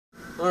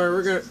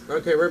Alright,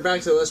 we're back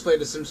to Let's Play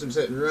the Simpsons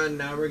Hit and Run.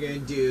 Now let's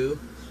do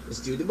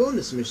the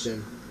bonus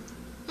mission.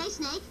 Hey,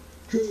 Snake.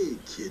 Hey,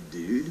 kid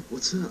dude.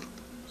 What's up?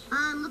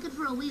 I'm looking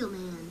for a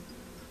wheelman.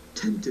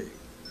 Tempting.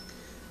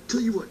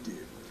 Tell you what, dude.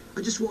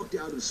 I just walked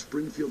out of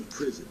Springfield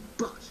prison,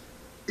 but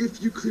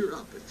if you clear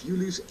up a few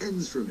loose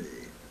ends for me,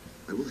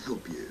 I will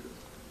help you.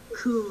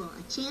 Cool.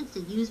 A chance to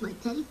use my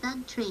petty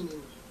thug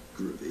training.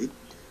 Groovy.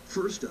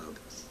 First up,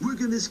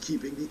 Wiggum is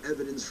keeping the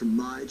evidence from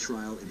my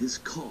trial in his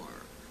car.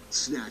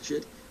 Snatch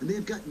it, and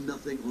they've got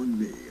nothing on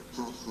me.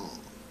 Ha ha.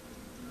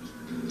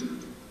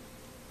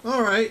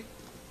 Alright.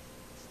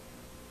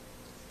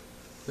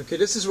 Okay,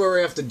 this is what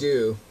we have to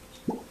do.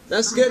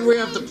 That's good, we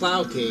have the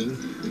Plow King.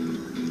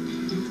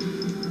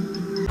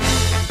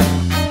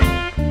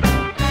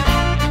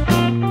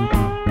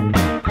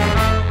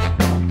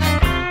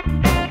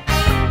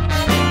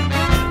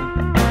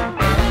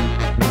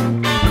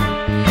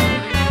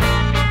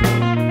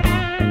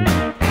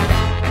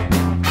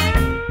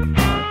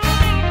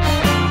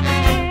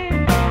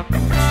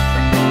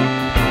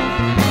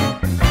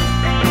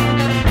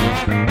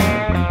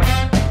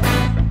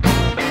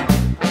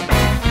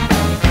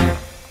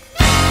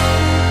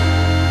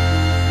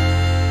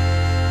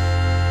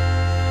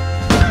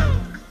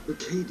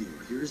 Okay, dude,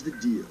 here's the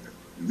deal.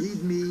 You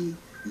need me,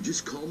 you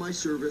just call my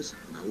service,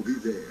 and I will be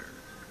there.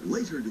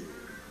 Later, dude.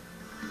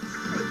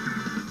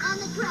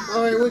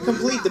 Alright, we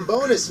complete the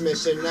bonus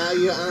mission. Now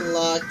you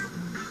unlock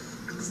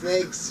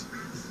Snake's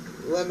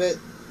Limit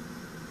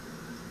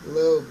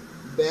Lil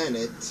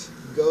Bennett.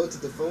 Go to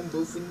the phone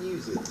booth and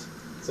use it.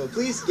 So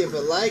please give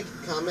a like,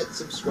 comment,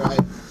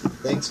 subscribe.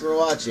 Thanks for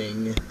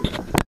watching.